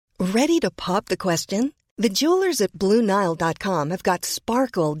Ready to pop the question? The jewelers at BlueNile.com have got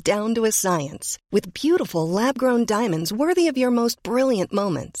sparkle down to a science with beautiful lab-grown diamonds worthy of your most brilliant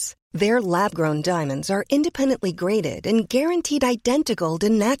moments. Their lab-grown diamonds are independently graded and guaranteed identical to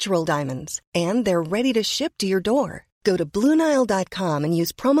natural diamonds, and they're ready to ship to your door. Go to BlueNile.com and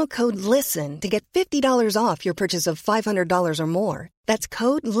use promo code LISTEN to get $50 off your purchase of $500 or more. That's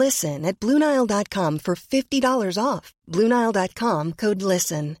code LISTEN at BlueNile.com for $50 off. BlueNile.com, code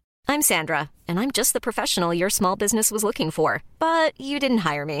LISTEN. I'm Sandra, and I'm just the professional your small business was looking for. But you didn't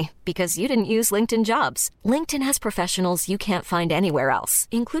hire me because you didn't use LinkedIn Jobs. LinkedIn has professionals you can't find anywhere else,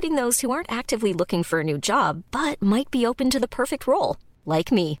 including those who aren't actively looking for a new job, but might be open to the perfect role,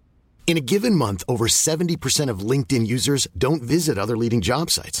 like me. In a given month, over 70% of LinkedIn users don't visit other leading job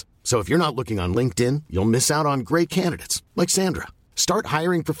sites. So if you're not looking on LinkedIn, you'll miss out on great candidates like Sandra. Start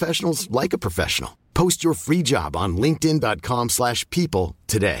hiring professionals like a professional. Post your free job on linkedin.com/people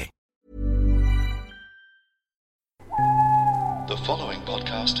today. The following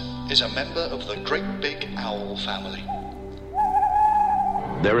podcast is a member of the Great Big Owl family.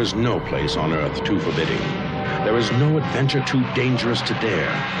 There is no place on earth too forbidding. There is no adventure too dangerous to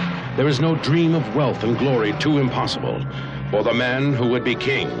dare. There is no dream of wealth and glory too impossible for the man who would be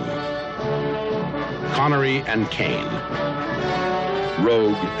king. Connery and Caine.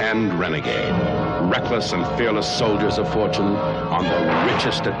 Rogue and renegade. Reckless and fearless soldiers of fortune on the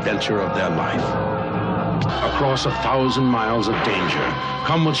richest adventure of their life. Across 1,000 miles of danger,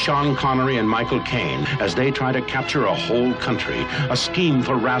 come with Sean Connery and Michael Caine as they try to capture a whole country, a scheme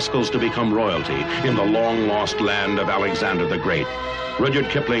for rascals to become royalty in the long-lost land of Alexander the Great. Rudyard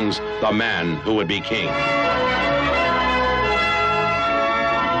Kipling's The Man Who Would Be King.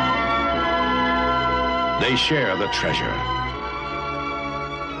 They share the treasure.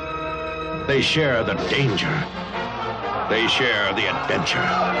 They share the danger. They share the adventure.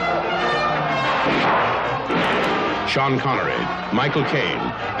 Sean Connery, Michael Caine,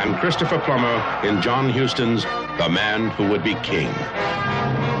 and Christopher Plummer in John Huston's The Man Who Would Be King.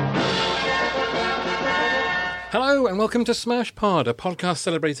 Hello and welcome to Smash Pod, a podcast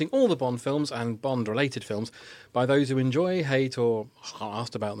celebrating all the Bond films and Bond-related films by those who enjoy, hate, or are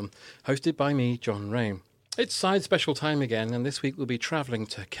asked about them. Hosted by me, John Ray. It's side special time again, and this week we'll be travelling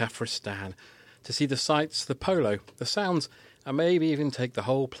to Kafiristan to see the sights, the polo, the sounds, and maybe even take the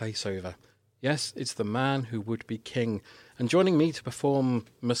whole place over. Yes, it's the man who would be king. And joining me to perform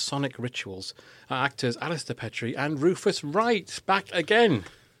Masonic rituals are actors Alistair Petrie and Rufus Wright, back again.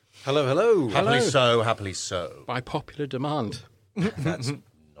 Hello, hello. Hello. Happily so. By popular demand. That's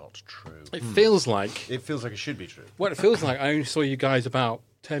not true. It feels like... It feels like it should be true. Well, it feels like I only saw you guys about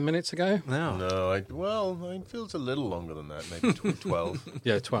 10 minutes ago. No, it feels a little longer than that, maybe 12.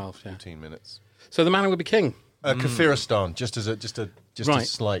 Yeah, 12, yeah. 15 minutes. So the man who would be king. Kafiristan, just a Right.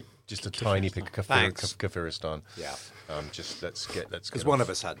 slight, just a tiny pick of Kafiristan. Yeah. Let's Because one of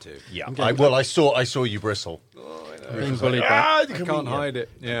us had to. Yeah. I saw you bristle. Being bullied by... I can't hide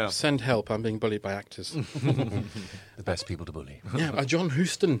it. Yeah. Send help, I'm being bullied by actors. The best people to bully. Yeah, a John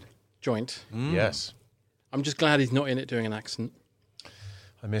Huston joint. Yes. I'm just glad he's not in it doing an accent.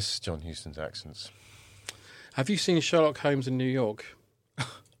 I miss John Huston's accents. Have you seen Sherlock Holmes in New York?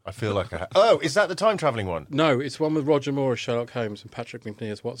 I feel like I have. Oh, is that the time-travelling one? No, it's one with Roger Moore as Sherlock Holmes and Patrick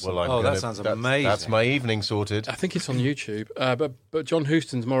McNear as Watson. Well, that sounds amazing. That's my evening sorted. I think it's on YouTube. But John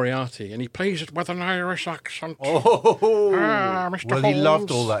Huston's Moriarty, and he plays it with an Irish accent. Oh, Mr. well, Holmes. he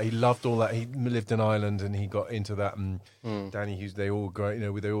loved all that. He loved all that. He lived in Ireland, and he got into that. Danny Hughes, they all go.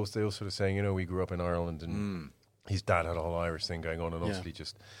 They all sort of saying, we grew up in Ireland, and his dad had a whole Irish thing going on, and obviously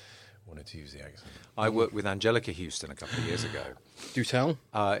just wanted to use the accent. I worked with Angelica Houston a couple of years ago. Do tell.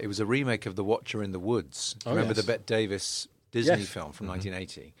 It was a remake of The Watcher in the Woods. Oh, Remember yes. the Bette Davis Disney Yes. film from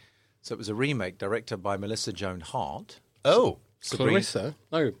 1980? So it was a remake directed by Melissa Joan Hart. Oh, Clarissa?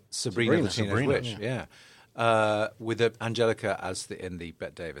 No, Sabrina the Teenage Sabrina, Witch, yeah. With Angelica as in the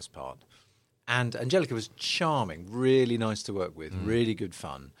Bette Davis part. And Angelica was charming, really nice to work with, really good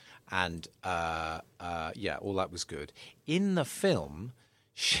fun. And, all that was good. In the film...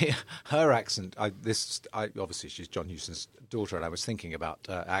 her accent, obviously she's John Huston's daughter, and I was thinking about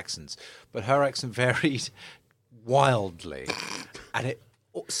accents, but her accent varied wildly, and it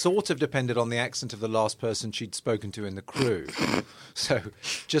sort of depended on the accent of the last person she'd spoken to in the crew. So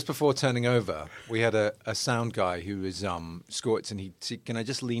just before turning over, we had a sound guy who was Scorts, and he said, "Can I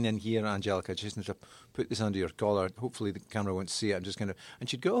just lean in here, Angelica? Just need to put this under your collar. Hopefully the camera won't see it. I'm just going to... And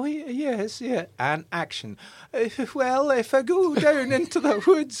she'd go, oh, yes, yeah. And action. Well, if I go down into the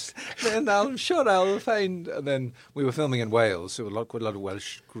woods, then I'm sure I'll find... And then we were filming in Wales, so quite a lot of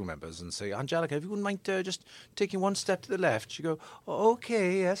Welsh crew members, and say, Angelica, if you wouldn't mind just taking one step to the left. She'd go, oh,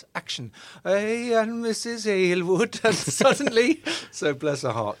 OK, yes, action. And Mrs. Aylwood. And suddenly... So bless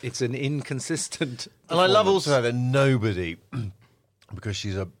her heart, it's an inconsistent... And I love also that nobody, because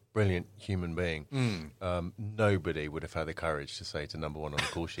she's a brilliant human being, nobody would have had the courage to say to number one on the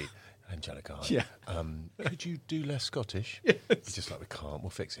call sheet, Angelica, could you do less Scottish? Yes. It's just like, we can't, we'll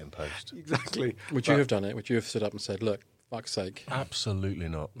fix it in post. Exactly. Would you have done it? Would you have stood up and said, look, fuck's sake? Absolutely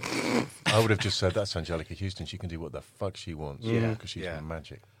not. I would have just said, that's Angelica Houston, she can do what the fuck she wants, because she's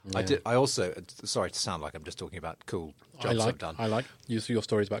magic. Yeah. I also, sorry to sound like I'm just talking about cool jobs I've done. I like your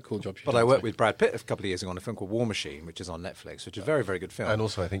stories about cool jobs. But I worked with Brad Pitt a couple of years ago on a film called War Machine, which is on Netflix, which is a very, very good film. And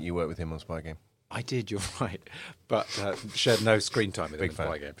also I think you worked with him on Spy Game. I did, you're right, but shared no screen time with him in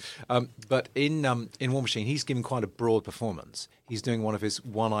Spy Game. But in War Machine, he's giving quite a broad performance. He's doing one of his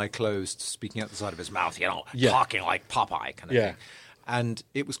one eye closed, speaking out the side of his mouth, talking like Popeye kind of thing. And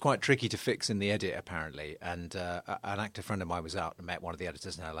it was quite tricky to fix in the edit, apparently. And an actor friend of mine was out and met one of the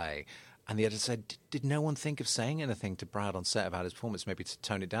editors in LA. And the editor said, did no one think of saying anything to Brad on set about his performance, maybe to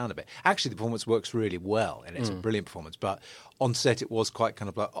tone it down a bit? Actually, the performance works really well, and it's a brilliant performance. But on set, it was quite kind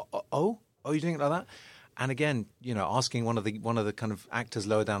of like, oh, you're doing it like that? And again, asking one of the kind of actors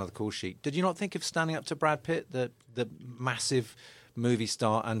lower down on the call sheet, did you not think of standing up to Brad Pitt, the massive movie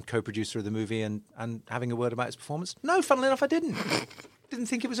star and co-producer of the movie, and having a word about his performance? No, funnily enough, I didn't. Didn't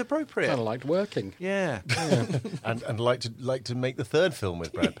think it was appropriate. Kind of liked working. Yeah. and like to make the third film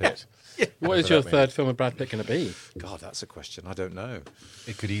with Brad Pitt. Yeah. What is your third film with Brad Pitt going to be? God, that's a question. I don't know.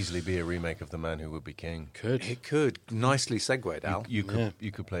 It could easily be a remake of The Man Who Would Be King. It could. Nicely segued, Al. You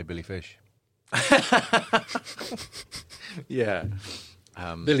could play Billy Fish. Yeah.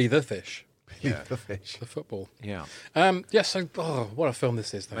 Billy the Fish. The Fish. The football. Yeah. What a film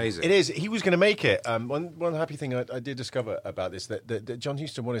this is, though. Amazing. It is. He was going to make it. One happy thing I did discover about this, that John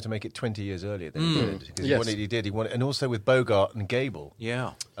Huston wanted to make it 20 years earlier than he did. Because he wanted, and also with Bogart and Gable.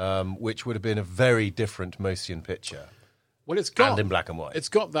 Yeah. Which would have been a very different Motion picture. Well, it's got... And in black and white. It's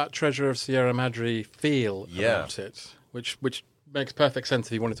got that Treasure of Sierra Madre feel about it, which makes perfect sense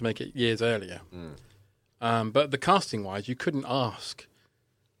if you wanted to make it years earlier. But the casting-wise, you couldn't ask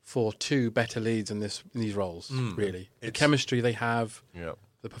for two better leads in these roles, really. The chemistry they have,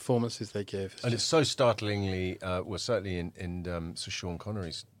 the performances they give. And it's so startlingly, certainly in Sir Sean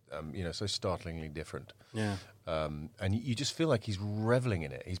Connery's, so startlingly different. Yeah. And you just feel like he's reveling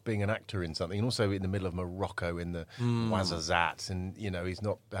in it. He's being an actor in something, and also in the middle of Morocco in the Ouarzazate, and he's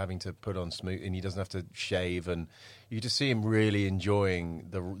not having to put on smooth, and he doesn't have to shave, and you just see him really enjoying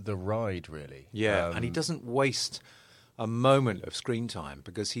the ride, really. Yeah, and he doesn't waste a moment of screen time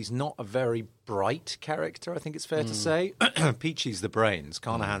because he's not a very bright character, I think it's fair to say. Peachy's the brains,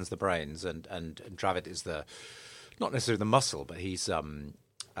 Carnahan's the brains, and Dravitt is not necessarily the muscle, but he's he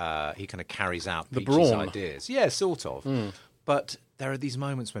kind of carries out the Peachy's brawn ideas. Yeah, sort of. But there are these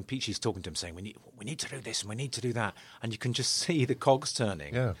moments when Peachy's talking to him saying, we need to do this and we need to do that. And you can just see the cogs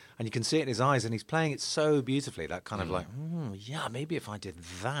turning. Yeah. And you can see it in his eyes, and he's playing it so beautifully, that kind of like, maybe if I did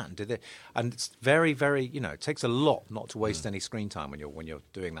that and did it. And it's very, very, it takes a lot not to waste any screen time when you're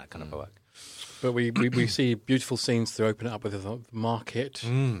doing that kind of work. But we see beautiful scenes to open it up with the market,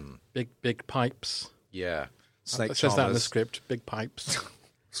 big pipes. Yeah. It says that in the script, big pipes.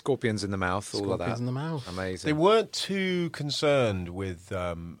 Scorpions in the mouth, all of that. Scorpions in the mouth. Amazing. They weren't too concerned with.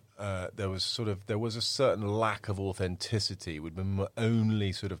 There was a certain lack of authenticity. Would be my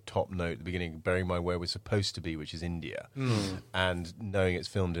only sort of top note at the beginning, bearing in mind where we're supposed to be, which is India, and knowing it's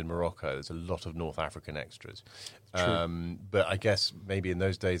filmed in Morocco. There's a lot of North African extras. But I guess maybe in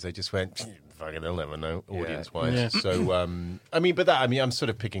those days they just went, fucking, they'll never know audience-wise. Yeah. So I'm sort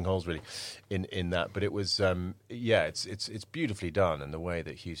of picking holes really in that. But it was it's beautifully done, and the way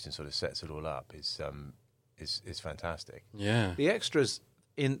that Huston sort of sets it all up is fantastic. Yeah, the extras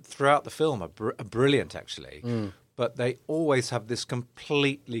throughout the film are brilliant, actually. But they always have this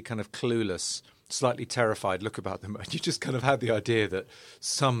completely kind of clueless, slightly terrified look about them. And you just kind of had the idea that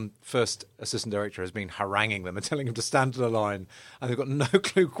some first assistant director has been haranguing them and telling them to stand in a line, and they've got no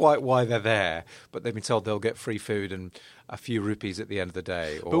clue quite why they're there, but they've been told they'll get free food and a few rupees at the end of the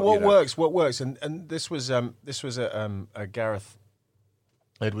day. Or, but what works, and this was a Gareth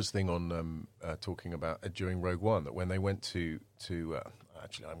Edwards thing on talking about during Rogue One, that when they went to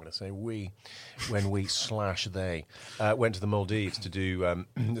actually, I'm going to say when we / they went to the Maldives to do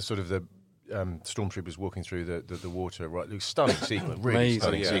the stormtroopers walking through the water. Right, stunning sequence, really Amazing,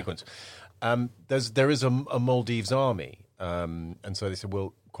 stunning yeah. sequence. There is a Maldives army, and so they said,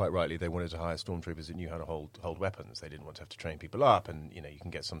 well, quite rightly, they wanted to hire stormtroopers that knew how to hold weapons. They didn't want to have to train people up, and you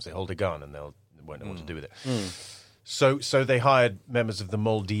can get some say hold a gun, and they won't know what to do with it. So they hired members of the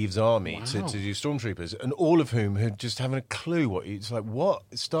Maldives army to do stormtroopers, and all of whom had just haven't a clue it's like. What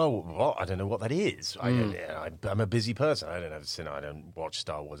Star Wars? What? I don't know what that is. I'm a busy person. I don't watch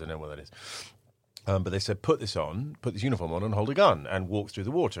Star Wars. I don't know what that is. But they said, put this uniform on and hold a gun and walk through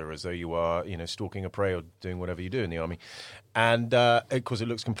the water as though you are, stalking a prey or doing whatever you do in the army. And, of course, it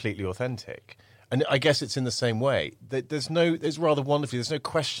looks completely authentic. And I guess it's in the same way. There's rather wonderfully, there's no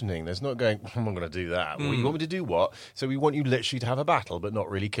questioning. There's not going, I'm not going to do that. Well, you want me to do what? So we want you literally to have a battle, but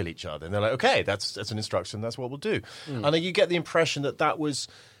not really kill each other. And they're like, okay, that's an instruction. That's what we'll do. And you get the impression that was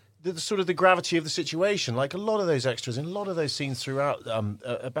the sort of the gravity of the situation. Like a lot of those extras in a lot of those scenes throughout,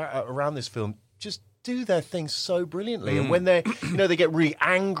 around this film, just do their thing so brilliantly. And when they get really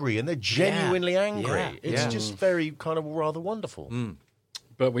angry and they're genuinely angry, it's just very kind of rather wonderful.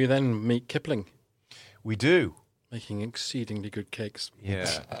 But we then meet Kipling. We do. Making exceedingly good cakes. Yeah.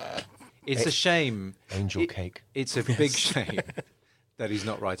 It's a shame. Angel cake. It's a big shame that he's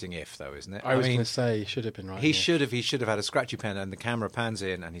not writing If, though, isn't it? I was going to say he should have been writing He should have had a scratchy pen, and the camera pans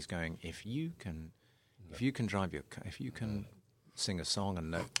in, and he's going, if you can sing a song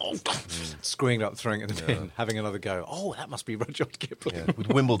and screwing it up, throwing it in the bin, having another go. Oh, that must be Rudyard Kipling. Yeah. With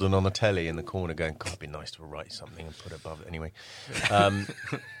Wimbledon on the telly in the corner going, God, it'd be nice to write something and put it above it anyway.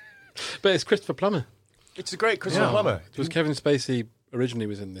 But it's Christopher Plummer. It's a great Christopher Plummer. It was Kevin Spacey originally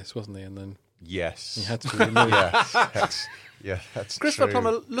was in this, wasn't he? And then Yes. he had to be removed. That's Christopher true.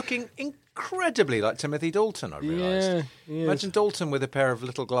 Plummer looking incredibly like Timothy Dalton, I realised. Yeah, Imagine Dalton with a pair of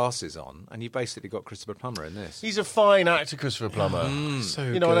little glasses on, and you've basically got Christopher Plummer in this. He's a fine actor, Christopher Plummer. So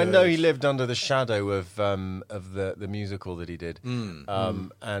and I know good. he lived under the shadow of the musical that he did.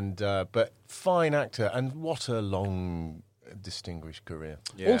 But fine actor, and what a long, distinguished career.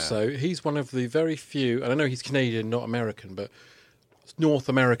 Yeah. Also, he's one of the very few, and I know he's Canadian, not American, but North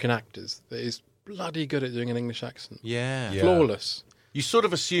American actors that is bloody good at doing an English accent. Yeah. Flawless. You sort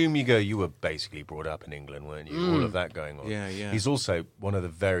of assume you were basically brought up in England, weren't you? All of that going on. Yeah, yeah. He's also one of the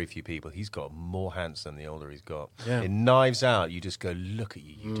very few people. He's got more handsome the older he's got. Yeah. In Knives Out, you just go, look at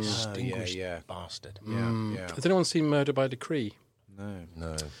you, you distinguished bastard. Yeah. Has anyone seen Murder by Decree?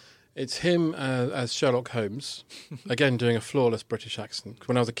 No. It's him as Sherlock Holmes, again doing a flawless British accent.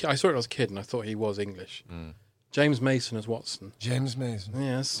 When I was a kid, I saw it when I was a kid, and I thought he was English. James Mason as Watson. James Mason.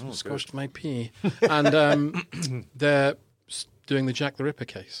 Yes, scotched my pee. And they're doing the Jack the Ripper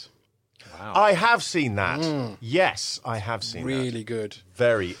case. Wow. I have seen that. Yes, I have seen that. Really good.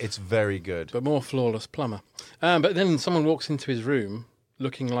 It's very good. But more flawless Plummer. But then someone walks into his room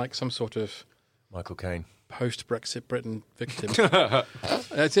looking like some sort of Michael Caine. post-Brexit Britain victim.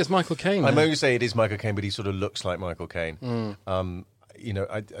 It's Michael Caine. I'm there. only say it is Michael Caine, but he sort of looks like Michael Caine.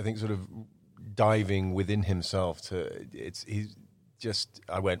 I think sort of diving within himself it's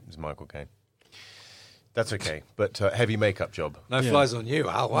Michael Caine. That's okay, but heavy makeup job. No flies on you,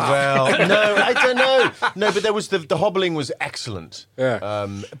 Al. Wow. Well, no, I don't know. No, but there was the hobbling was excellent. Yeah.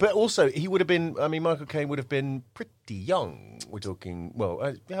 But also he would have been. I mean, Michael Caine would have been pretty young. We're talking.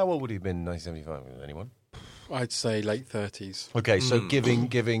 Well, how old would he have been in 1975? Anyone? I'd say late 30s. Okay, so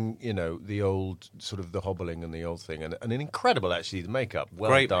giving the old sort of the hobbling and the old thing, and an incredible actually the makeup,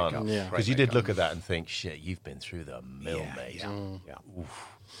 well Great done, makeup. Yeah. because you did look at that and think, shit, you've been through the mill, mate.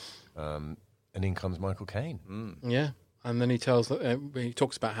 And in comes Michael Caine. Yeah. And then he talks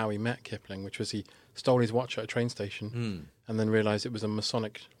about how he met Kipling, which was he stole his watch at a train station and then realised it was a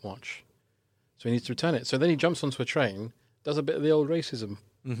Masonic watch. So he needs to return it. So then he jumps onto a train, does a bit of the old racism.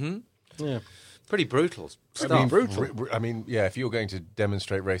 Mm-hmm. Yeah. Pretty brutal stuff. I mean, if you're going to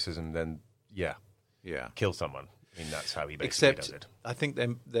demonstrate racism, then Yeah. kill someone. I mean, that's how he basically Except, does it. I think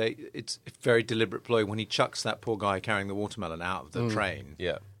it's a very deliberate ploy when he chucks that poor guy carrying the watermelon out of the train.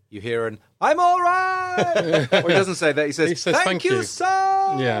 Yeah. You hear an, I'm all right! Or he doesn't say that, he says thank you, sir!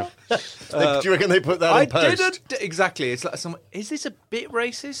 Yeah. Do you reckon they put that I in post? didn't. Exactly. It's like is this a bit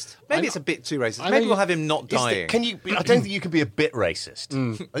racist? Maybe it's a bit too racist. I Maybe know we'll have him not dying. I don't think you can be a bit racist.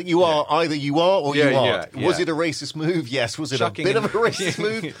 You are either you are or you aren't. yeah. Was it a racist move? Yes. Was it Chucking a bit him- of a racist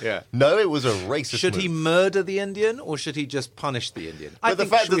move? Yeah. No, it was a racist Should move. he murder the Indian or should he just punish the Indian? But the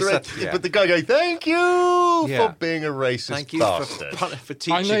fact that but the guy going, thank you Yeah. for being a racist thank you bastard. for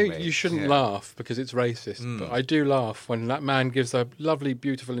teaching I know me. you shouldn't laugh because it's racist, but I do laugh when that man gives a lovely,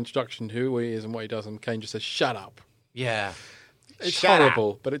 beautiful introduction to who he is and what he does, and Kane just says, shut up. Yeah. It's Shut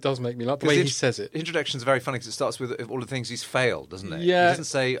horrible, but it does make me laugh. The way he says it. Introduction's very funny because it starts with all the things he's failed, doesn't it? Yeah, He doesn't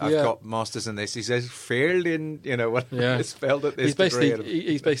say, I've got masters in this. He says, failed in, what he's failed at this He's degree.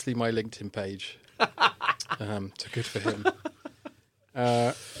 he's basically my LinkedIn page. So good for him.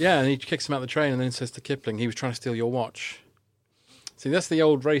 And he kicks him out the train and then says to Kipling, he was trying to steal your watch. See, that's the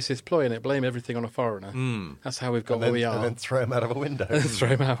old racist ploy, innit? Blame everything on a foreigner. That's how we've got where we are. And then throw him out of a window. Throw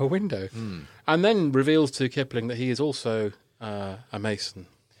him out of a window. And then reveals to Kipling that he is also a Mason.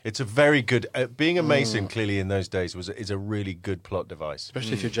 It's a very good... being a Mason, clearly, in those days, is a really good plot device.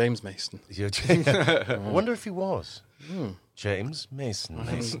 Especially if you're James Mason. I wonder if he was. James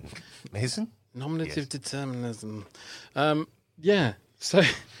Mason. Mason? Nominative determinism. So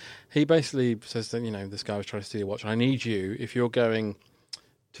he basically says that, this guy was trying to steal your watch. I need you, if you're going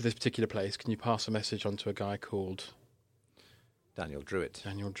to this particular place, can you pass a message on to a guy called... Daniel Druitt.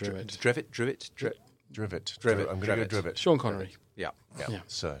 Drivet. I'm going to go Drivet. Sean Connery. Yeah.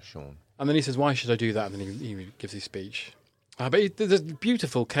 Sir Sean. And then he says, why should I do that? And then he gives his speech. But there's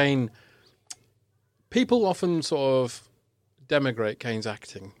beautiful Kane. People often sort of denigrate Kane's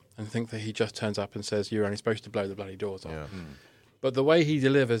acting and think that he just turns up and says, you're only supposed to blow the bloody doors off. Yeah. But the way he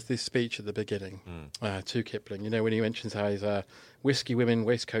delivers this speech at the beginning to Kipling, when he mentions how he's whiskey, women,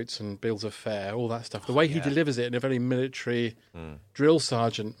 waistcoats and bills of fare, all that stuff, the way he delivers it in a very military drill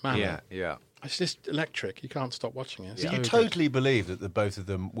sergeant manner. Yeah. It's just electric. You can't stop watching it. So you totally believe that both of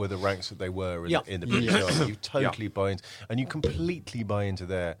them were the ranks that they were in the British Army. You totally buy into, and you completely buy into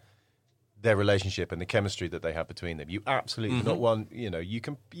their relationship and the chemistry that they have between them. You absolutely not one. You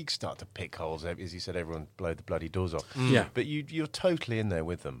can start to pick holes, as you said. Everyone blow the bloody doors off. Yeah, but you're totally in there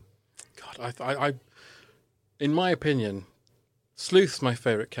with them. God, I in my opinion, Sleuth's my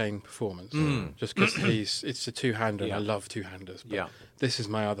favourite Kane performance, just because it's a two-hander, and I love two-handers. But this is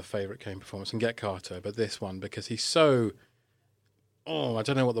my other favourite Kane performance, and Get Carter, but this one, because he's so... I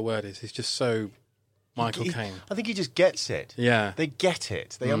don't know what the word is. He's just so Michael Caine. I think he just gets it. Yeah. They get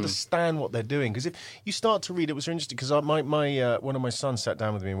it. They understand what they're doing. Because if you start to read, it was so interesting, because one of my sons sat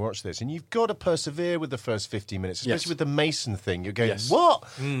down with me and watched this, and you've got to persevere with the first 15 minutes, especially with the Mason thing. You're going, what?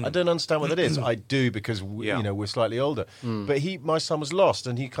 I don't understand what that is. I do, because we're slightly older. But my son was lost,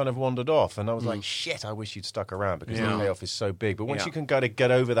 and he kind of wandered off, and I was like, shit, I wish you'd stuck around, because the payoff is so big. But once you can kind of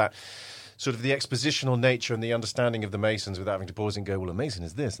get over that sort of the expositional nature and the understanding of the Masons without having to pause and go, well, a Mason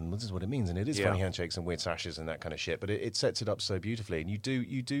is this, and this is what it means, and it is funny handshakes and weird sashes and that kind of shit. But it sets it up so beautifully, and you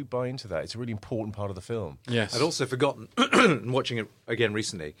do buy into that. It's a really important part of the film. Yes. I'd also forgotten, watching it again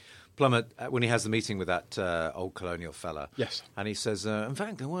recently, Plummer, when he has the meeting with that old colonial fella, and he says, in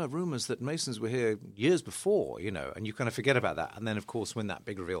fact, there were rumours that Masons were here years before, and you kind of forget about that. And then, of course, when that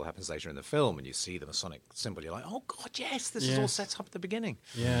big reveal happens later in the film and you see the Masonic symbol, you're like, oh, God, yes, this is all set up at the beginning.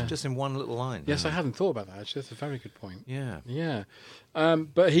 Yeah. Just in one little line. Yes, I hadn't thought about that, actually. That's a very good point. Yeah. Yeah.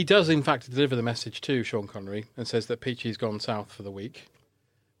 But he does, in fact, deliver the message to Sean Connery and says that Peachy's gone south for the week,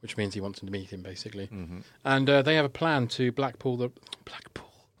 which means he wants him to meet him, basically. And they have a plan to Blackpool the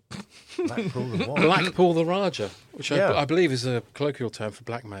Raja, which I believe is a colloquial term for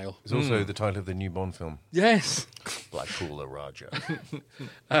blackmail. It's also the title of the new Bond film. Yes. Blackpool the Raja.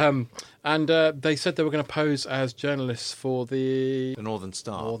 And they said they were going to pose as journalists for the Northern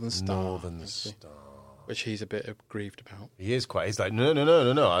Star. Northern Star. Which he's a bit aggrieved about. He is quite. He's like,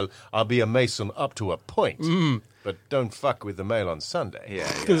 no. I'll be a Mason up to a point, but don't fuck with the Mail on Sunday. Yeah.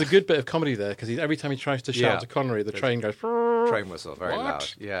 There's a good bit of comedy there, because every time he tries to shout to Connery, the train goes... Train whistle, very loud.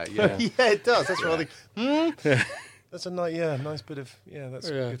 Yeah. Yeah, it does. That's what I think. That's a nice bit of... Yeah, that's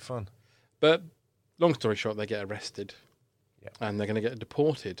good fun. But long story short, they get arrested, and they're going to get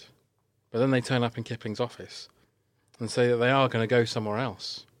deported. But then they turn up in Kipling's office and say that they are going to go somewhere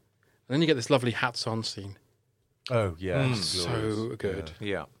else. And then you get this lovely hats-on scene. Oh, yeah. So good.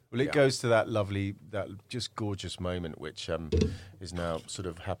 Yeah. Well, it goes to that just gorgeous moment, which is now sort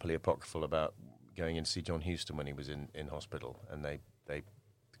of happily apocryphal, about going in to see John Huston when he was in hospital, and they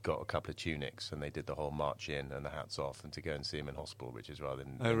got a couple of tunics, and they did the whole march in and the hats off, and to go and see him in hospital, which is rather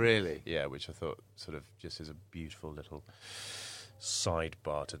than... Oh, really? Yeah, which I thought sort of just is a beautiful little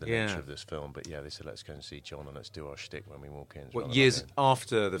sidebar to the nature of this film. But they said, let's go and see John and let's do our shtick when we walk in. What, years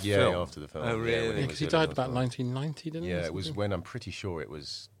after the film? Yeah, after the film. Oh, really? Because he died about 1990, didn't he? Yeah, it was when, I'm pretty sure it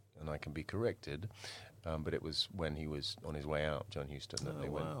was, and I can be corrected, but it was when he was on his way out, John Huston, that they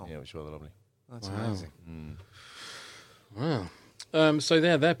went. Yeah, it was rather lovely. That's amazing. Wow. So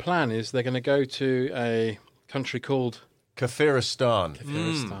their plan is they're going to go to a country called... Kafiristan,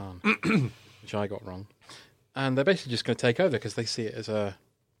 which I got wrong. And they're basically just going to take over because they see it as a...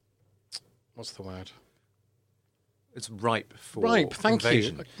 What's the word? It's ripe for thank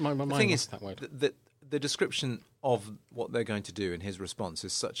invasion. you. My the thing is, that word. The description of what they're going to do in his response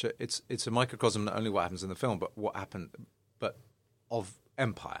is such a it's a microcosm not only what happens in the film but what happened but of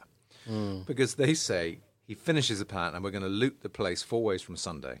empire, because they say he finishes the plan and we're going to loot the place 4 ways from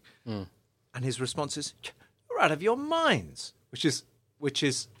Sunday, and his response is, "You're out of your minds," which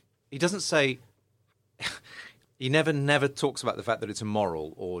is he doesn't say. He never talks about the fact that it's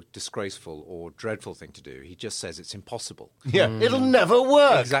immoral or disgraceful or dreadful thing to do. He just says it's impossible. Yeah, it'll never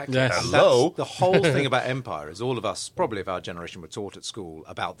work. Exactly. Yes. Hello. That's the whole thing about empire is all of us, probably of our generation, were taught at school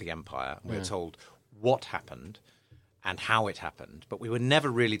about the empire. We were told what happened and how it happened, but we were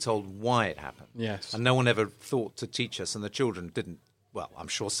never really told why it happened. Yes. And no one ever thought to teach us, and the children didn't. Well, I'm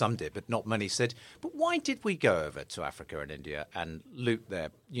sure some did, but not many said, but why did we go over to Africa and India and loot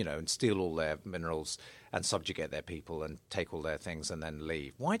their, and steal all their minerals and subjugate their people and take all their things and then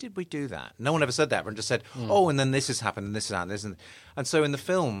leave? Why did we do that? No one ever said that. Everyone just said, and then this has happened and this has happened. And so in the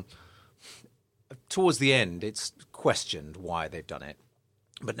film, towards the end, it's questioned why they've done it,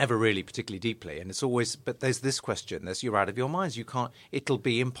 but never really particularly deeply. And it's always, but there's this question, you're out of your minds. You can't, it'll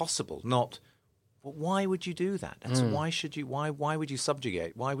be impossible, not... Well, why would you do that? That's why should you? Why would you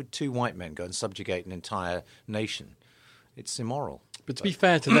subjugate? Why would 2 white men go and subjugate an entire nation? It's immoral. But to be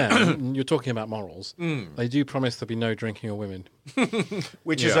fair to them, you're talking about morals. They do promise there'll be no drinking or women,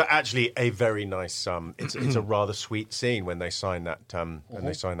 Which is actually a very nice. It's a rather sweet scene when they sign that when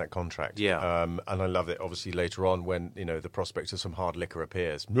they sign that contract. Yeah. And I love it. Obviously, later on when the prospect of some hard liquor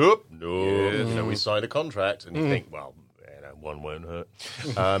appears. Nope, no. We signed a contract, and you think, well, one won't hurt.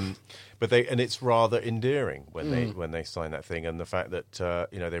 But it's rather endearing when they sign that thing, and the fact that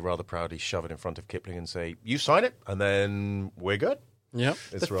they rather proudly shove it in front of Kipling and say, "You sign it, and then we're good." Yep.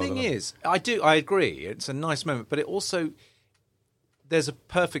 The thing is, I agree. It's a nice moment, but it also there's a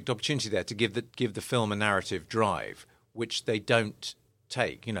perfect opportunity there to give the film a narrative drive, which they don't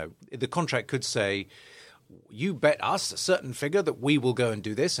take. The contract could say, "You bet us a certain figure that we will go and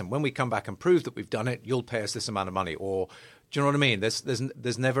do this, and when we come back and prove that we've done it, you'll pay us this amount of money." Or, do you know what I mean?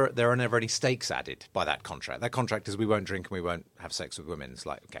 There are never any stakes added by that contract. That contract is we won't drink and we won't have sex with women. It's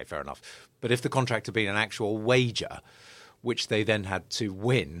like, okay, fair enough. But if the contract had been an actual wager, which they then had to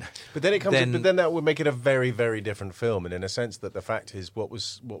win, but then that would make it a very, very different film. And in a sense, that the fact is, what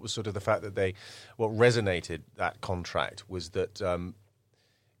was sort of the fact that what resonated that contract was that.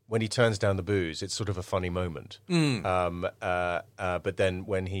 When he turns down the booze, it's sort of a funny moment. But then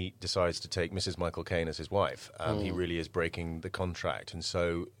when he decides to take Mrs. Michael Caine as his wife, he really is breaking the contract. And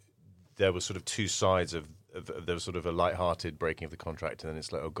so there were sort of two sides of there was sort of a light-hearted breaking of the contract, and then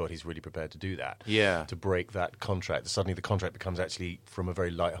it's like, oh, God, he's really prepared to do that. Yeah. To break that contract. Suddenly the contract becomes actually from a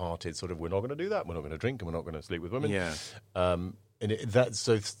very light-hearted sort of, we're not going to do that, we're not going to drink, and we're not going to sleep with women. Yeah. And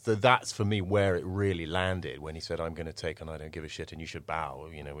so that's for me where it really landed when he said, "I'm going to take and I don't give a shit, and you should bow,"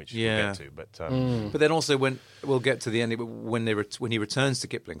 which we'll get to. But then also when we'll get to the end when he returns to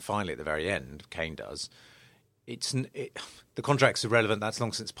Kipling finally at the very end, Caine does. The contract's irrelevant. That's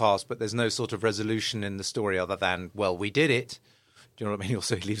long since passed. But there's no sort of resolution in the story other than, well, we did it. Do you know what I mean?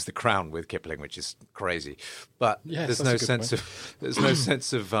 Also, he leaves the crown with Kipling, which is crazy. But there's no sense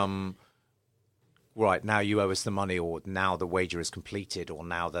of right, now you owe us the money, or now the wager is completed, or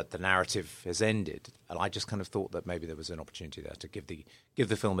now that the narrative has ended. And I just kind of thought that maybe there was an opportunity there to give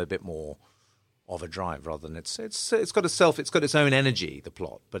the film a bit more of a drive, rather than it's got its own energy, the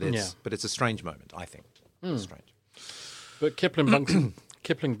plot, but it's a strange moment, I think. It's strange. But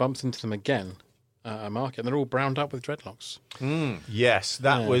Kipling bumps into them again at a market, and they're all browned up with dreadlocks. Yes,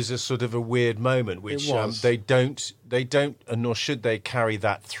 that was a sort of a weird moment, which they don't, nor should they carry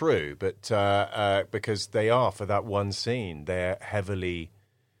that through. But because they are, for that one scene, they're heavily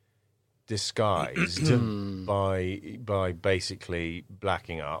disguised by basically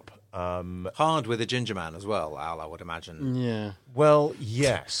blacking up. Hard with a ginger man as well, Al, I would imagine. Yeah. Well,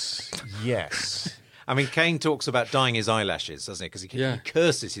 yes. I mean, Caine talks about dyeing his eyelashes, doesn't he? Because he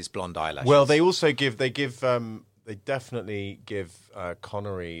curses his blonde eyelashes. Well, they also they definitely give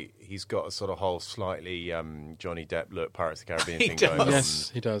Connery. He's got a sort of whole slightly Johnny Depp look, Pirates of the Caribbean thing going on.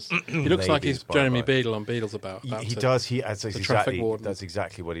 Yes, he does. He looks like he's Jeremy Beadle on Beadle's about he does. That's exactly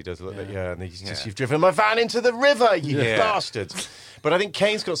what he does. And he's just, "You've driven my van into the river, you bastards." But I think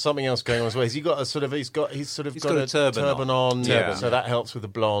Caine's got something else going on as well. He's got a turban on, so that helps with the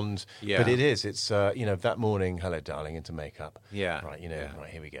blonde. Yeah. But it's that morning, "Hello, darling," into makeup. Yeah. Right, right,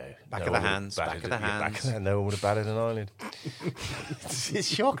 here we go. Back of the hands. No one would have batted an eyelid. It's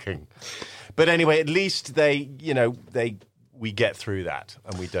shocking. But anyway, at least we get through that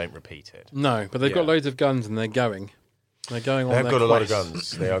and we don't repeat it. No, but they've got loads of guns and they're going. They're going on. They've got a lot of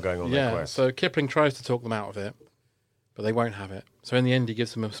guns. They are going on their quest. So Kipling tries to talk them out of it, but they won't have it. So in the end, he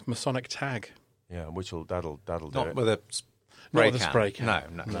gives them a Masonic tag. Yeah, that'll do Not it. with a Not spray with a can. spray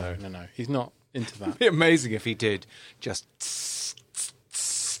can. No. He's not into that. It'd be amazing if he did just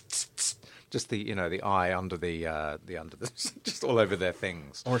the the eye under the just all over their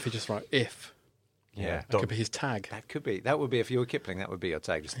things. Or if he just write if. Yeah, That could be his tag. That would be if you were Kipling. That would be your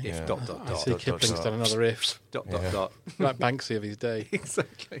tag. Just if dot dot I dot see Kipling's done another if. dot dot dot. Like Banksy of his day.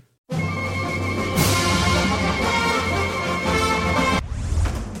 Exactly.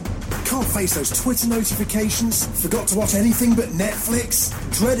 Can't face those Twitter notifications? Forgot to watch anything but Netflix?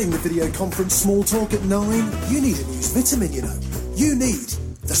 Dreading the video conference small talk at 9? You need a news vitamin, you know. You need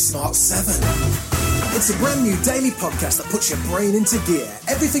the Smart 7. It's a brand new daily podcast that puts your brain into gear.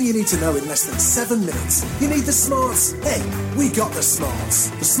 Everything you need to know in less than 7 minutes. You need the smarts? Hey, we got the smarts.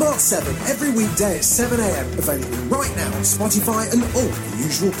 The Smart 7 every weekday at 7 a.m. Available right now on Spotify and all the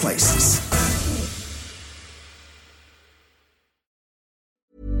usual places.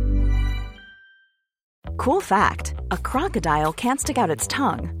 Cool fact, a crocodile can't stick out its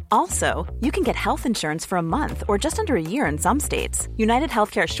tongue. Also, you can get health insurance for a month or just under a year in some states. United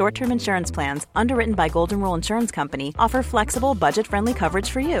Healthcare short-term insurance plans, underwritten by Golden Rule Insurance Company, offer flexible, budget-friendly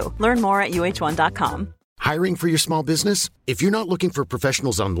coverage for you. Learn more at uh1.com. Hiring for your small business? If you're not looking for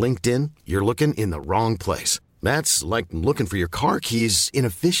professionals on LinkedIn, you're looking in the wrong place. That's like looking for your car keys in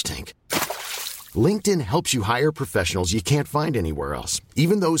a fish tank. LinkedIn helps you hire professionals you can't find anywhere else,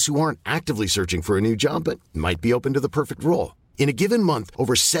 even those who aren't actively searching for a new job but might be open to the perfect role. In a given month,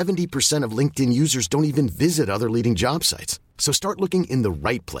 over 70% of LinkedIn users don't even visit other leading job sites. So start looking in the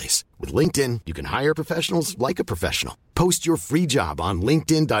right place. With LinkedIn, you can hire professionals like a professional. Post your free job on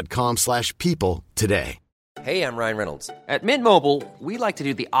linkedin.com/people today. Hey, I'm Ryan Reynolds. At Mint Mobile, we like to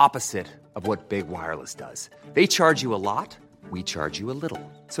do the opposite of what Big Wireless does. They charge you a lot. We charge you a little.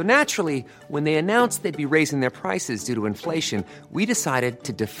 So naturally, when they announced they'd be raising their prices due to inflation, we decided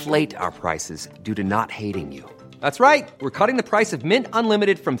to deflate our prices due to not hating you. That's right. We're cutting the price of Mint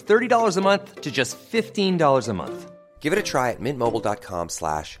Unlimited from $30 a month to just $15 a month. Give it a try at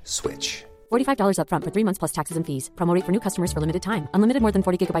mintmobile.com/switch. $45 up front for 3 months plus taxes and fees. Promo rate for new customers for limited time. Unlimited more than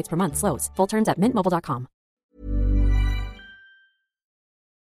 40 gigabytes per month. Slows full terms at mintmobile.com.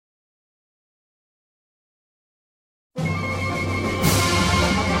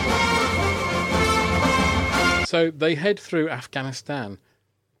 So they head through Afghanistan.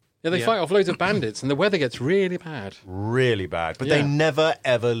 Yeah, they fight off loads of bandits, and the weather gets really bad. Really bad. But they never,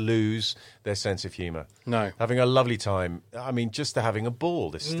 ever lose their sense of humour. No. Having a lovely time. I mean, just they're having a ball,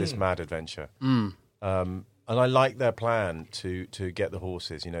 this mad adventure. And I like their plan to get the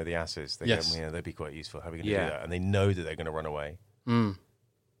horses, the asses. They'd be quite useful. How are we going to do that? And they know that they're going to run away.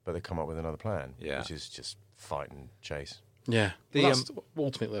 But they come up with another plan, which is just fight and chase. Yeah. That's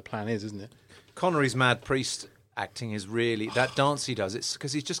ultimately their plan is, isn't it? Connery's mad priest acting is really that dance he does. It's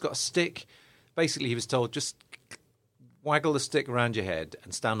because he's just got a stick. Basically, he was told just waggle the stick around your head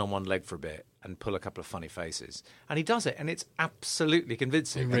and stand on one leg for a bit and pull a couple of funny faces. And he does it, and it's absolutely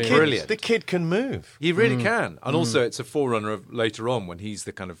convincing. Really brilliant. The kid can move. He really can. And also, it's a forerunner of later on when he's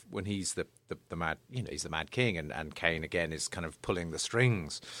the mad, he's the mad king, and Kane again is kind of pulling the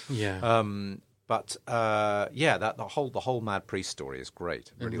strings. Yeah. The whole mad priest story is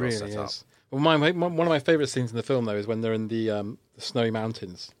great. Really well set up. Well, one of my favourite scenes in the film, though, is when they're in the snowy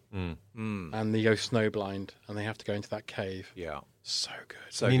mountains and they go snowblind and they have to go into that cave. Yeah. So good.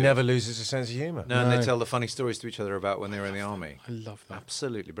 And he never loses a sense of humour. No, and they tell the funny stories to each other about when they were in the army. I love that.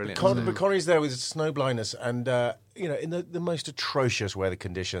 Absolutely brilliant. But Connery's there with his snow blindness and, in the most atrocious weather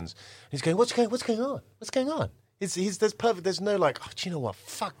conditions. He's going, what's going on? What's going on? There's perfect. There's no like. Oh, do you know what?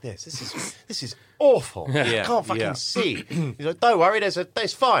 Fuck this. This is awful. I can't fucking see. He's like, don't worry.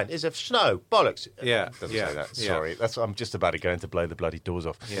 There's fine. There's a snow bollocks. Doesn't say that. Sorry. I'm just about to go in to blow the bloody doors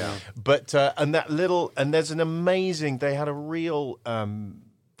off. Yeah. But and there's an amazing. They had a real.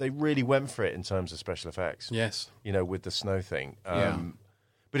 They really went for it in terms of special effects. Yes. With the snow thing.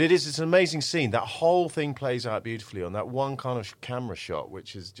 But it's an amazing scene. That whole thing plays out beautifully on that one kind of camera shot,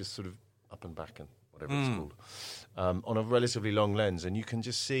 which is just sort of up and back and whatever it's called, on a relatively long lens. And you can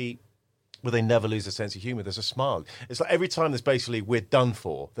just see, they never lose a sense of humour. There's a smile. It's like every time there's basically, we're done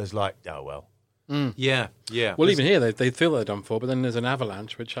for, there's like, oh, well. Yeah. Well, even here, they feel they're done for, but then there's an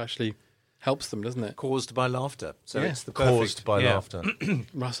avalanche, which actually helps them, doesn't it? Caused by laughter. So it's the caused by laughter.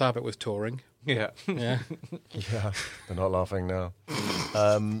 Russ Abbott was touring. Yeah. Yeah. Yeah. They're not laughing now.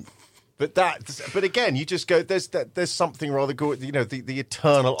 But again, you just go. There's something rather good. The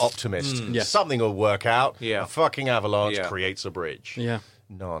eternal optimist. Yes. Something will work out. Yeah. A fucking avalanche creates a bridge. Yeah.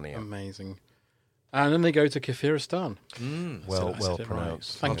 Narnia. Amazing. And then they go to Kafiristan. Well right.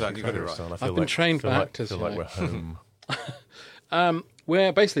 pronounced. Thank you. You got it right. I've been trained by actors. I feel like we're home.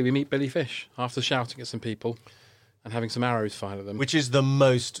 where basically we meet Billy Fish after shouting at some people and having some arrows fired at them. Which is the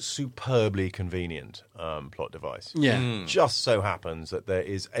most superbly convenient plot device. Yeah. Just so happens that there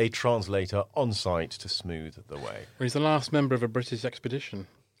is a translator on site to smooth the way. Well, he's the last member of a British expedition.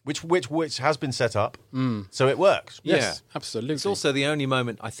 Which has been set up, so it works. Yes, absolutely. It's also the only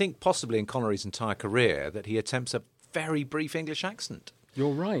moment, I think, possibly in Connery's entire career, that he attempts a very brief English accent.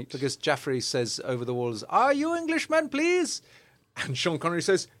 You're right. Because Jaffrey says over the walls, "Are you Englishmen, please?" And Sean Connery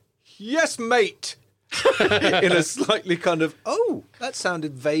says, "Yes, mate." In a slightly kind of, that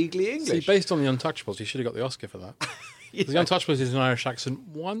sounded vaguely English. See, based on The Untouchables, he should have got the Oscar for that. The Untouchables is an Irish accent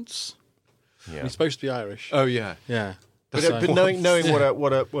once. Yeah. He's supposed to be Irish. Oh, yeah. Yeah. But knowing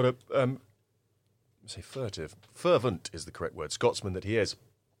what a say fervent is the correct word, Scotsman that he is,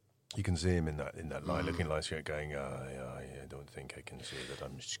 you can see him in that line, looking like going, I don't think I can say that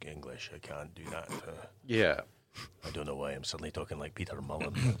I'm English. I can't do that. Yeah. I don't know why I'm suddenly talking like Peter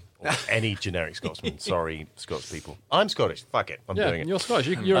Mullen or any generic Scotsman. Sorry, Scots people. I'm Scottish. Fuck it. I'm doing it. You're Scottish.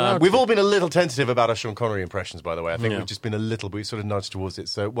 You're allowed we've to. all been a little tentative about our Sean Connery impressions, by the way. I think Yeah. we've just been we've sort of nudged towards it.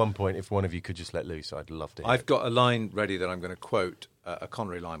 So at one point, if one of you could just let loose, I'd love to hear I've it. got a line ready that I'm going to quote, a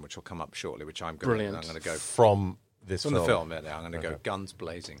Connery line, which will come up shortly, which I'm going to go from this from film. the film. Yeah, I'm going to go guns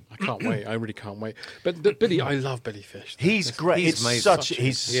blazing. I can't wait. I really can't wait. But Billy, I love Billy Fish. He's great. He's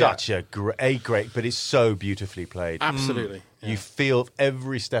He's such a great, but it's so beautifully played. Absolutely. Yeah. You feel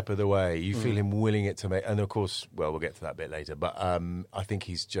every step of the way. You feel him willing it to make, and of course, well, we'll get to that bit later. But I think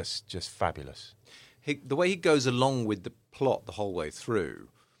he's just fabulous. The way he goes along with the plot the whole way through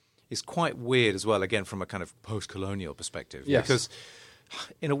is quite weird as well. Again, from a kind of post-colonial perspective, Yes. because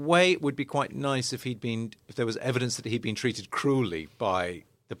in a way, it would be quite nice if there was evidence that he'd been treated cruelly by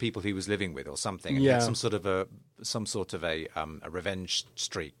the people he was living with, or something, and he had some sort of a revenge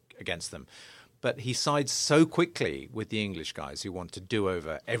streak against them. But he sides so quickly with the English guys who want to do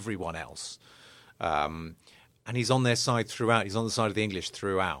over everyone else, and he's on their side throughout. He's on the side of the English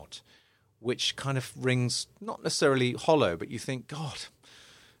throughout, which kind of rings not necessarily hollow, but you think, God,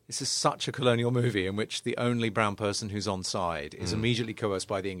 this is such a colonial movie in which the only brown person who's on side is immediately coerced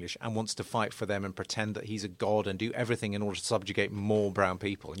by the English and wants to fight for them and pretend that he's a god and do everything in order to subjugate more brown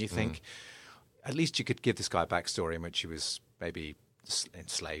people. And you think, at least you could give this guy a backstory in which he was maybe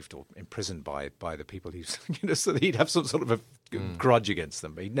enslaved or imprisoned by the people he's, so that he'd have some sort of a grudge against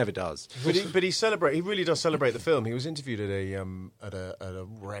them, but he never does. But he really does celebrate the film. He was interviewed at a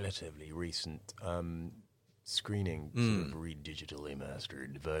relatively recent screening, sort of re-digitally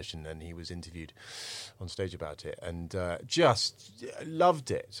mastered version, and he was interviewed on stage about it, and just loved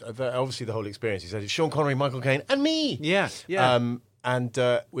it. Obviously, the whole experience. He said it's Sean Connery, Michael Caine, and me. Yeah. And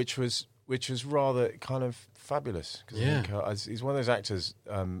which was rather kind of fabulous, because I think he's one of those actors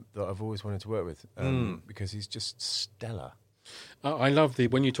that I've always wanted to work with, because he's just stellar. I love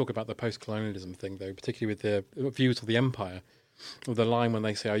when you talk about the post-colonialism thing, though, particularly with the views of the empire, or the line when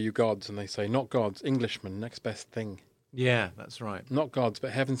they say, "Are you gods?" and they say, "Not gods, Englishmen, next best thing." Yeah, that's right. Not gods,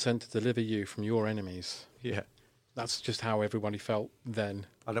 but heaven sent to deliver you from your enemies. Yeah. That's just how everybody felt then.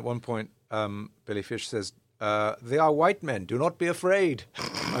 And at one point, Billy Fish says, "They are white men. Do not be afraid."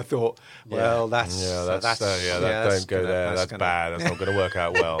 I thought, well, don't go there. That's bad. That's not going to work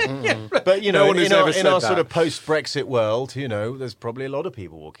out well. But No one who's ever in said our that. sort of post-Brexit world, there's probably a lot of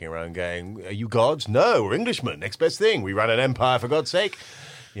people walking around going, "Are you gods? No, we're Englishmen. Next best thing. We ran an empire, for God's sake."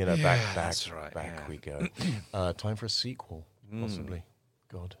 Back we go. Time for a sequel, possibly.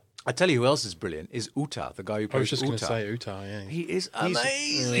 God. I tell you who else is brilliant is Uta, the guy who plays Uta. I was just going to say Uta, yeah. He is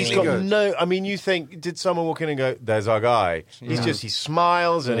amazing. He's got you think, did someone walk in and go, "There's our guy"? He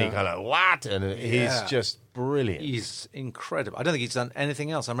smiles and he kind of what? And he's just brilliant. He's incredible. I don't think he's done anything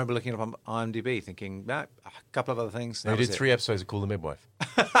else. I remember looking up on IMDb thinking, a couple of other things. He did 3 episodes of Call the Midwife.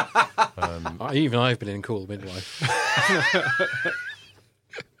 Even I've been in Call the Midwife.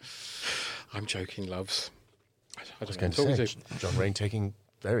 I'm joking, loves. I was going to say, John Rain taking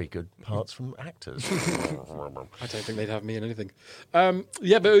very good parts from actors. I don't think they'd have me in anything. But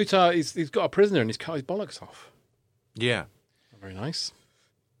Uta, he's got a prisoner and he's cut his bollocks off. Yeah. Very nice.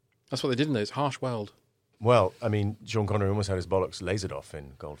 That's what they did in those harsh world. Well, I mean, Sean Connery almost had his bollocks lasered off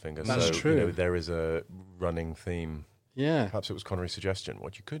in Goldfinger. That's true. There is a running theme. Yeah. Perhaps it was Connery's suggestion.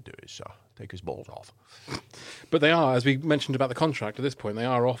 What you could do is take his balls off. But they are, as we mentioned about the contract at this point, they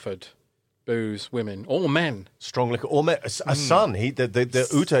are offered booze, women, or men. Strong liquor, or a son. The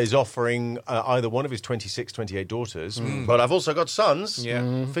Uta is offering either one of his 26, 28 daughters, but I've also got sons.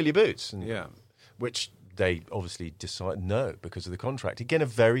 Yeah. Fill your boots. Which they obviously decide no because of the contract. Again, a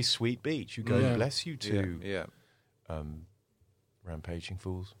very sweet beach. You go, bless you to Rampaging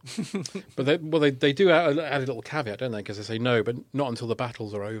fools. But they do add a little caveat, don't they? Because they say no, but not until the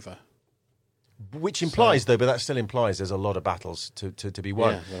battles are over. Which implies, though, but that still implies there's a lot of battles to be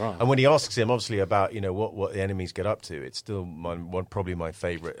won. Yeah, there are. And when he asks him, obviously, about what the enemies get up to, it's still probably my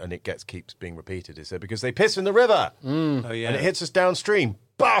favourite, and it keeps being repeated. Is that because they piss in the river, Oh yeah, and it hits us downstream,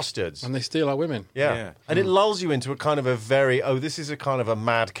 bastards, And they steal our women. yeah. And it lulls you into a kind of a this is a kind of a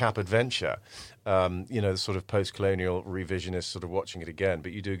madcap adventure. The sort of post-colonial revisionist sort of watching it again,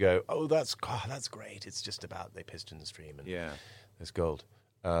 but you do go, oh, that's great. It's just about they pissed in the stream, and there's gold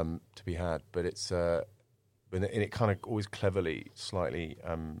to be had. But it's and it kind of always cleverly, slightly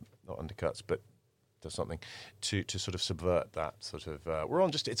not undercuts, but does something to sort of subvert that sort of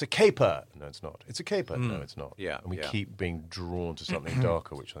it's a caper. No, it's not. It's a caper. No, it's not. Yeah, and we keep being drawn to something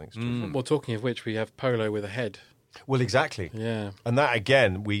darker, which I think is true. Well, talking of which, we have Polo with a head. Well, exactly. Yeah. And that,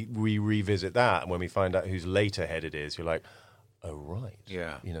 again, we revisit that, and when we find out whose later head it is, you're like, oh, right.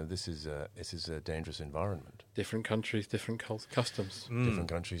 Yeah. This is a dangerous environment. Different countries, different customs. Different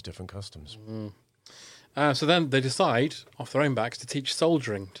countries, different customs. So then they decide, off their own backs, to teach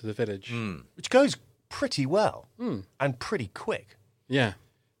soldiering to the village. Which goes pretty well and pretty quick. Yeah.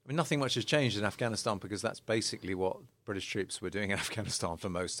 I mean, nothing much has changed in Afghanistan because that's basically what British troops were doing in Afghanistan for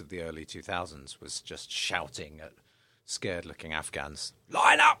most of the early 2000s, was just shouting at scared-looking Afghans,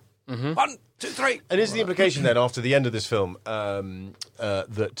 line up! 1, 2, 3! And is the implication then, after the end of this film, that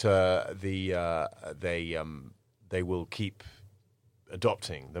they will keep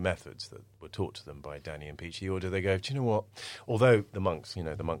adopting the methods that were taught to them by Danny and Peachy, or do they go, do you know what? Although the monks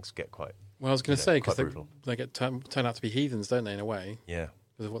get quite... Well, I was going to say, because brutal. they get turn out to be heathens, don't they, in a way? Yeah.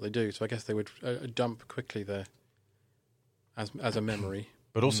 Because of what they do. So I guess they would dump quickly there as a memory.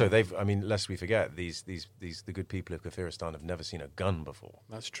 But also, lest we forget, the good people of Kafiristan have never seen a gun before.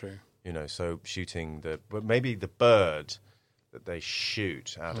 That's true. So shooting maybe the bird that they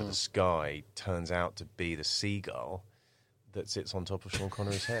shoot out of the sky turns out to be the seagull that sits on top of Sean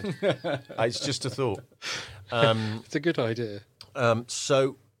Connery's head. It's just a thought. It's a good idea.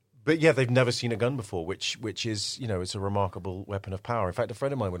 But yeah, they've never seen a gun before, which is, it's a remarkable weapon of power. In fact, a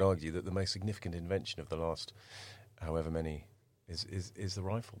friend of mine would argue that the most significant invention of the last however many is the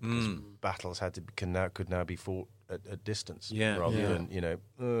rifle, because battles could now be fought at distance rather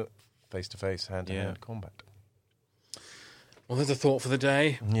than face to face, hand to hand combat. Well, there's a thought for the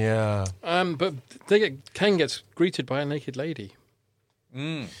day. Yeah. But Ken gets greeted by a naked lady.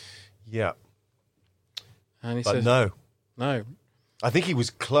 Yeah. And he but says, no. No. I think he was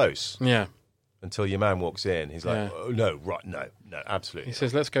close. Yeah. Until your man walks in, he's like, "Oh no, right, no, absolutely." He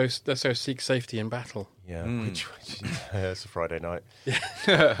says, "Let's go seek safety in battle." Yeah, which it's a Friday night.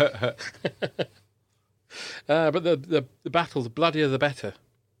 Yeah. But the battle, the bloodier the better.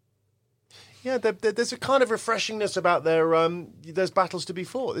 Yeah, there's a kind of refreshingness about there's battles to be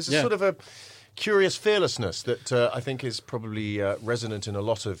fought. There's a sort of a curious fearlessness that I think is probably resonant in a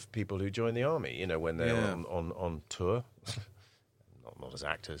lot of people who join the army. When they're on tour. Not as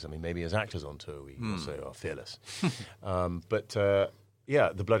actors. I mean, maybe as actors on tour, we also are fearless. But the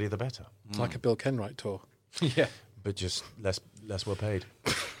bloodier the better. It's like a Bill Kenwright tour. Yeah, but just less well paid.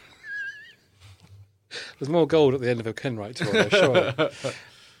 There's more gold at the end of a Kenwright tour, though, sure.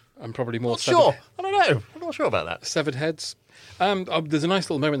 And probably more. Sure, I don't know. I'm not sure about that. Severed heads. There's a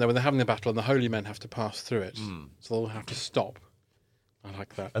nice little moment there when they're having the battle, and the holy men have to pass through it, so they'll have to stop. I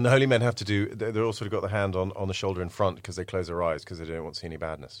like that. And the holy men have to do... They're all sort of got their hand on the shoulder in front because they close their eyes because they don't want to see any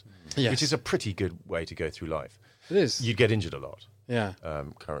badness. Yes. Which is a pretty good way to go through life. It is. You'd get injured a lot. Yeah.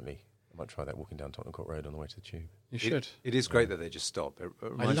 Currently. I might try that walking down Tottenham Court Road on the way to the tube. You should. It is great that they just stop.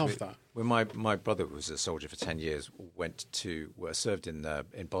 I love that. When my brother was a soldier for 10 years, served in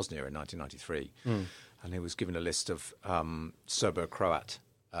Bosnia in 1993, and he was given a list of Serbo-Croat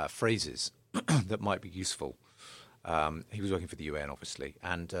phrases that might be useful. He was working for the UN, obviously,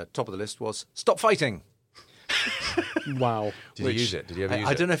 and top of the list was "Stop fighting." Wow! Did he use it? Did he ever use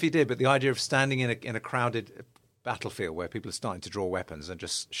it? I don't know if he did, but the idea of standing in a crowded battlefield where people are starting to draw weapons and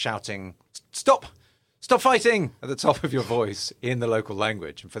just shouting "Stop! Stop fighting!" at the top of your voice in the local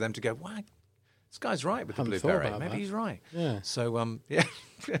language, and for them to go, "Why? This guy's right with the blue beret. Maybe he's right." Yeah. So,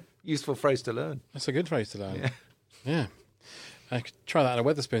 useful phrase to learn. That's a good phrase to learn. Yeah. I could try that at a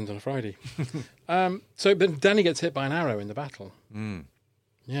Wetherspoons on a Friday. But Danny gets hit by an arrow in the battle.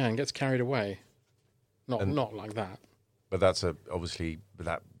 Yeah, and gets carried away. Not like that. But that's obviously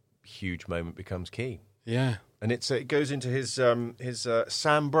that huge moment becomes key. Yeah, and it goes into his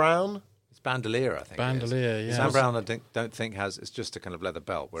Sam Brown. It's bandolier, I think. Bandolier, yeah. Sam Brown, I don't think it's just a kind of leather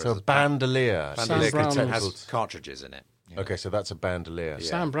belt. So a bandolier. Bandolier has cartridges in it. Okay, so that's a bandolier. Yeah.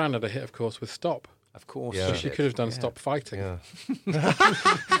 Sam Brown had a hit, of course, with Stop. Of course. Yeah. She could have done Stop Fighting. Yeah.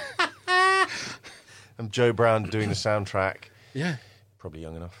 And Joe Brown doing the soundtrack. Yeah. Probably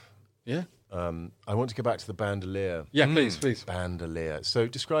young enough. Yeah. I want to go back to the bandolier. Yeah, please. Bandolier. So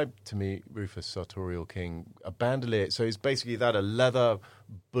describe to me, Rufus Sartorial King, a bandolier. So is basically that a leather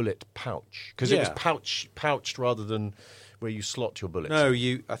bullet pouch? Because it was pouched rather than where you slot your bullets. No,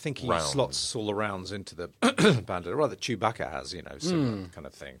 I think he slots all the rounds into the bandolier. Rather, Chewbacca has, similar kind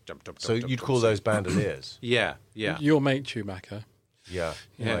of thing. So you'd call those bandoliers? Yeah. Your mate Chewbacca. Yeah.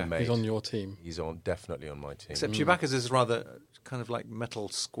 My mate. He's on your team. He's definitely on my team. Except Chewbacca's is rather kind of like metal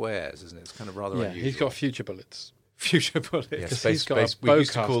squares, isn't it? It's kind of rather unusual. He's got future bullets. Future bullets. Yeah, space. We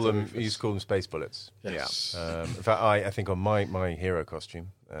used to call them space bullets. Yes. Yeah. In fact, I think on my hero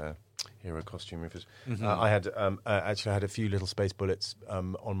costume, Rufus, I had actually had a few little space bullets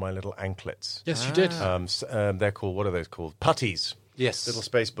on my little anklets. Yes, you did. They're called, what are those called? Putties. Yes, little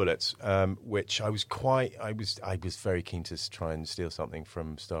space bullets, which I was very keen to try and steal something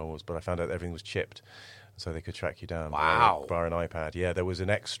from Star Wars, but I found out everything was chipped, so they could track you down. Wow! Via an iPad. Yeah, there was an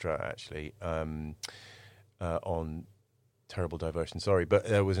extra actually on Terrible Diversion. Sorry, but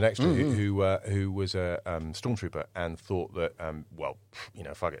there was an extra who was a stormtrooper and thought that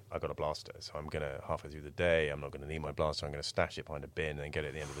fuck it, I got a blaster, so I'm gonna halfway through the day, I'm not gonna need my blaster, I'm gonna stash it behind a bin and then get it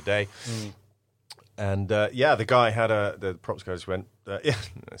at the end of the day. And the guy had the props guy just went, yeah,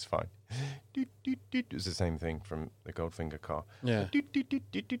 that's fine. It was the same thing from the Goldfinger car. Yeah.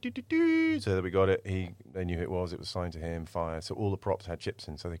 So we got it. They knew who it was. It was signed to him. Fire. So all the props had chips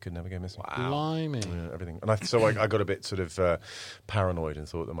in, so they could never go missing. Wow. Blimey. Yeah, everything. And I got a bit sort of paranoid and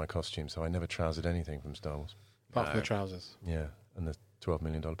thought that my costume. So I never trousered anything from Star Wars. Apart from the trousers. Yeah, and the $12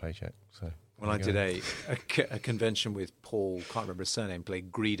 million paycheck. So when I did a convention with Paul, can't remember his surname,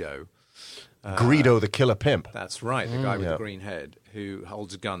 played Greedo. Greedo, the killer pimp. That's right, the guy with the green head who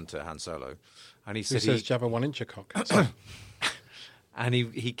holds a gun to Han Solo, and he said, says, "Do you have a 1-inch cock?" And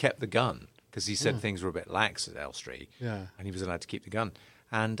he kept the gun because he said things were a bit lax at Elstree, and he was allowed to keep the gun.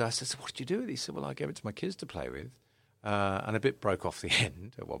 And I said, "So what did you do with it?" He said, "Well, I gave it to my kids to play with," and a bit broke off the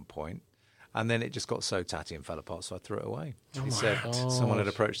end at one point. And then it just got so tatty and fell apart, so I threw it away. He said someone had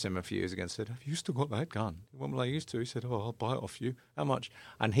approached him a few years ago and said, "Have you still got that gun?" "When will I used to?" He said, "Oh, I'll buy it off you." "How much?"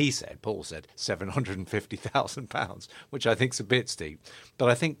 And Paul said, £750,000, which I think's a bit steep. But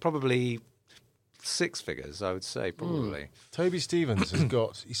I think probably 6 figures, I would say, probably. Toby Stevens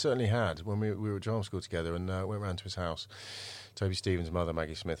he certainly had, when we were at drama school together and went round to his house. Toby Stevens' mother,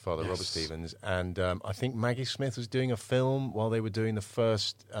 Maggie Smith, father, Robert Stevens. And I think Maggie Smith was doing a film while they were doing the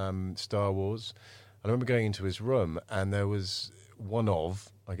first Star Wars. And I remember going into his room, and there was one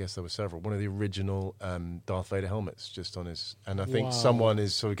of the original Darth Vader helmets just on his... And I think someone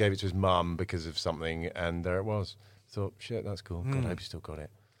sort of gave it to his mum because of something, and there it was. Thought, shit, that's cool. God, I hope he still got it.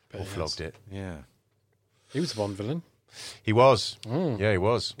 Or flogged it. Yeah. He was a Bond villain. He was. Yeah, he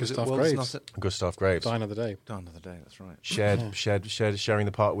was. Gustav Graves. Gustav Graves. Die Another Day. Die Another Day, that's right. Sharing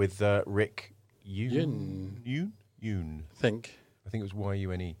the part with Rick Yoon. Yoon. I think it was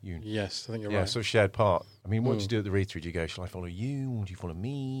Y-U-N-E. Yoon. Yes, I think you're right. Yeah, so shared part. I mean, what do you do at the read-through? Do you go, shall I follow you, or do you follow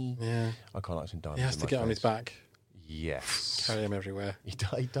me? Yeah. I can't like some diamonds. He has to get on his back. Yes. Carry him everywhere. He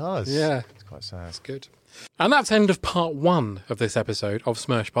does. Yeah. It's quite sad. It's good. And that's end of part 1 of this episode of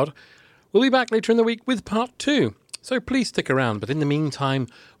Smirshpod. We'll be back later in the week with part 2. So please stick around. But in the meantime,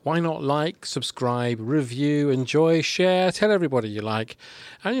 why not like, subscribe, review, enjoy, share, tell everybody you like.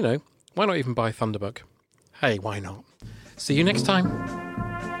 And, why not even buy Thunderbook? Hey, why not? See you next time.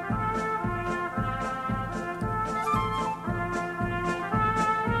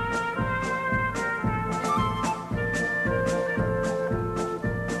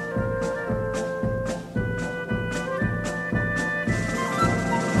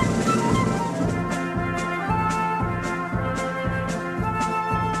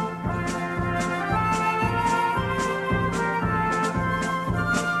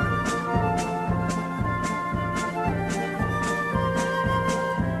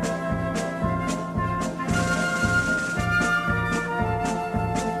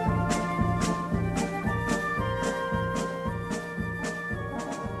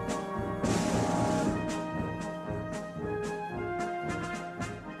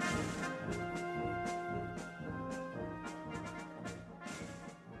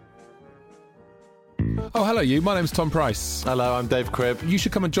 Oh, hello, you. My name's Tom Price. Hello, I'm Dave Cribb. You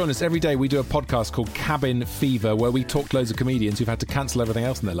should come and join us. Every day we do a podcast called Cabin Fever, where we talk to loads of comedians who've had to cancel everything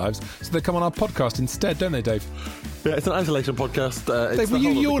else in their lives, so they come on our podcast instead, don't they, Dave? Yeah, it's an isolation podcast. Dave, were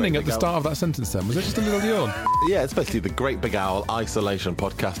you yawning at the start of that sentence then? Was it just a little yawn? Yeah, it's basically the Great Big Owl Isolation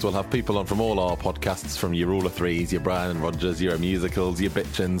podcast. We'll have people on from all our podcasts, from your Rule of Threes, your Brian and Rogers, your musicals, your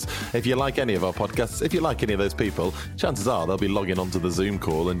bitchins. If you like any of our podcasts, if you like any of those people, chances are they'll be logging onto the Zoom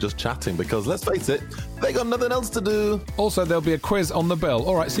call and just chatting because, let's face it, they got nothing else to do. Also, there'll be a quiz on the bill.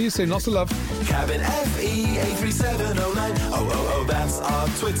 All right, see you soon. Lots of love. Cabin FE83709. Oh, that's our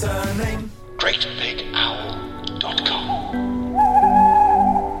Twitter name. GreatBigOwl.com.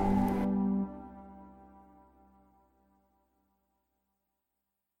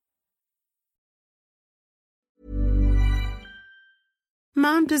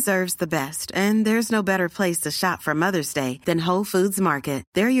 Mom deserves the best, and there's no better place to shop for Mother's Day than Whole Foods Market.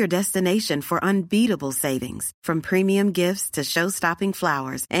 They're your destination for unbeatable savings, from premium gifts to show-stopping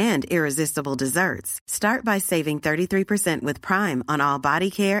flowers and irresistible desserts. Start by saving 33% with Prime on all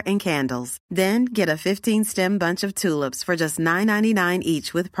body care and candles. Then get a 15-stem bunch of tulips for just $9.99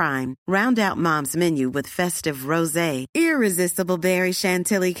 each with Prime. Round out Mom's menu with festive rosé, irresistible berry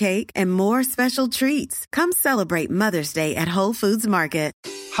chantilly cake, and more special treats. Come celebrate Mother's Day at Whole Foods Market.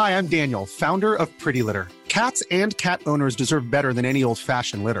 Hi, I'm Daniel, founder of Pretty Litter. Cats and cat owners deserve better than any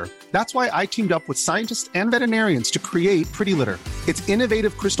old-fashioned litter. That's why I teamed up with scientists and veterinarians to create Pretty Litter. Its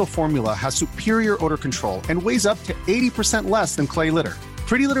innovative crystal formula has superior odor control and weighs up to 80% less than clay litter.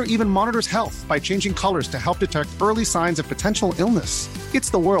 Pretty Litter even monitors health by changing colors to help detect early signs of potential illness. It's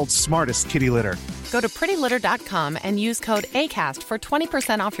the world's smartest kitty litter. Go to prettylitter.com and use code ACAST for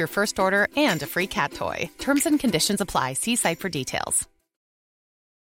 20% off your first order and a free cat toy. Terms and conditions apply. See site for details.